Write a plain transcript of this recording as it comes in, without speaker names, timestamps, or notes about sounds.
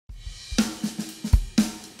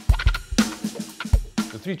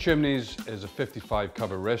Three Chimneys is a 55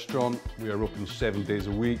 cover restaurant. We are open 7 days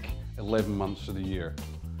a week, 11 months of the year.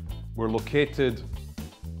 We're located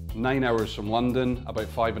 9 hours from London, about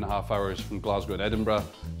 5.5 hours from Glasgow and Edinburgh.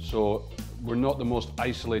 So we're not the most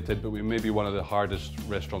isolated, but we may be one of the hardest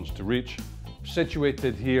restaurants to reach.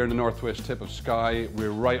 Situated here in the northwest tip of Skye,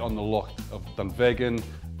 we're right on the loch of Dunvegan.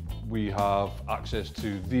 We have access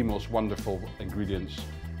to the most wonderful ingredients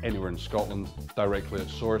anywhere in Scotland, directly at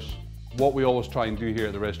source. What we always try and do here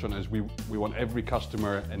at the restaurant is we want every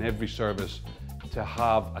customer and every service to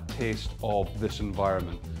have a taste of this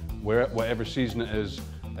environment. Whatever season it is,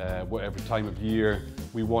 whatever time of year,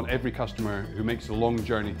 we want every customer who makes the long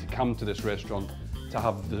journey to come to this restaurant to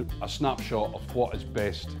have a snapshot of what is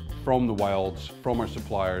best from the wilds, from our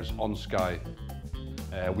suppliers on Skye.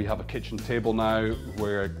 We have a kitchen table now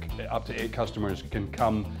where up to 8 customers can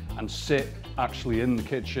come and sit actually in the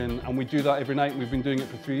kitchen, and we do that every night. We've been doing it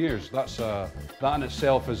for 3 years. That in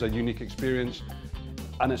itself is a unique experience,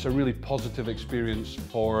 and it's a really positive experience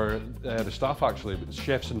for the staff actually, but the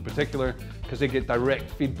chefs in particular, because they get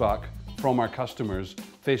direct feedback from our customers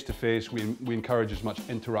face to face. We encourage as much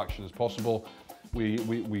interaction as possible.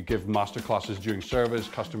 We give masterclasses during service.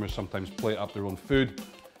 Customers sometimes plate up their own food.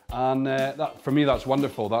 And for me, that's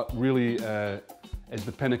wonderful. That really is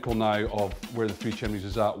the pinnacle now of where the Three Chimneys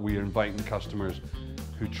is at. We are inviting customers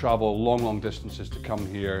who travel long distances to come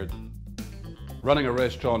here. Running a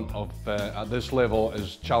restaurant at this level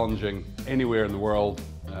is challenging anywhere in the world,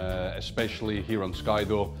 especially here on Skye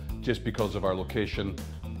though, just because of our location.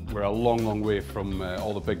 We're a long way from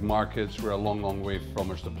all the big markets. We're a long way from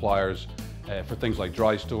our suppliers for things like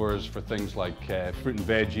dry stores, for things like fruit and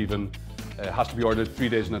veg even. It has to be ordered 3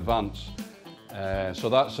 days in advance. So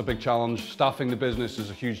that's a big challenge. Staffing the business is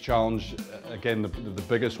a huge challenge. Again, the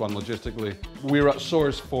biggest one logistically. We're at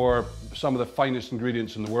source for some of the finest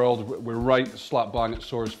ingredients in the world. We're right slap bang at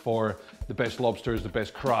source for the best lobsters, the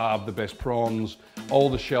best crab, the best prawns. All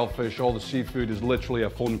the shellfish, all the seafood is literally a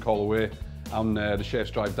phone call away. And the chefs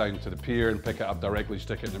drive down to the pier and pick it up directly,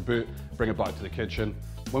 stick it in their boot, bring it back to the kitchen.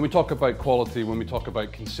 When we talk about quality, when we talk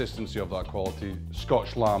about consistency of that quality,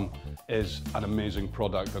 Scotch Lamb is an amazing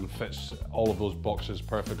product and fits all of those boxes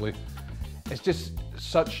perfectly. It's just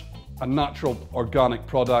such a natural, organic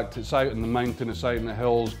product. It's out in the mountain, it's out in the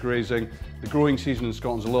hills, grazing. The growing season in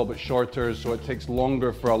Scotland is a little bit shorter, so it takes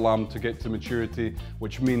longer for a lamb to get to maturity,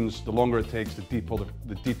 which means the longer it takes, the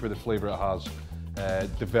deeper the flavour it has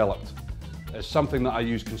developed. It's something that I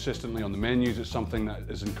use consistently on the menus. It's something that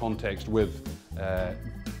is in context with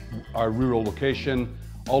our rural location.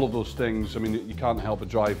 All of those things, I mean, you can't help but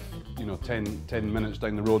drive 10 minutes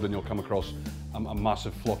down the road and you'll come across a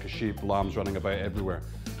massive flock of sheep, lambs running about everywhere.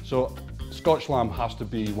 So Scotch Lamb has to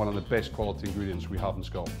be one of the best quality ingredients we have in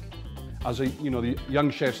Scotland. As the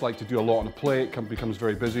young chefs like to do a lot on a plate, it becomes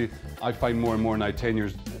very busy. I find more and more now, 10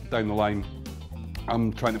 years down the line,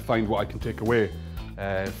 I'm trying to find what I can take away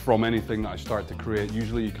from anything that I start to create.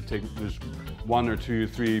 Usually you can take, there's 1 or 2,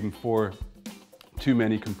 3, even 4 too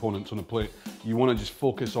many components on a plate. You want to just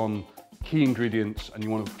focus on key ingredients and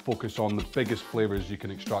you want to focus on the biggest flavours you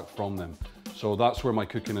can extract from them. So that's where my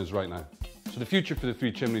cooking is right now. So the future for the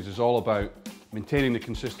Three Chimneys is all about maintaining the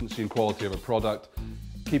consistency and quality of a product,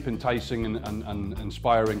 keep enticing and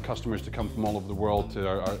inspiring customers to come from all over the world to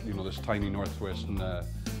our this tiny northwestern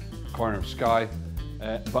corner of Skye,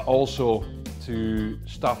 but also to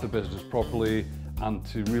staff the business properly and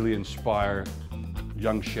to really inspire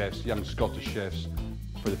young chefs, young Scottish chefs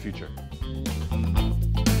for the future.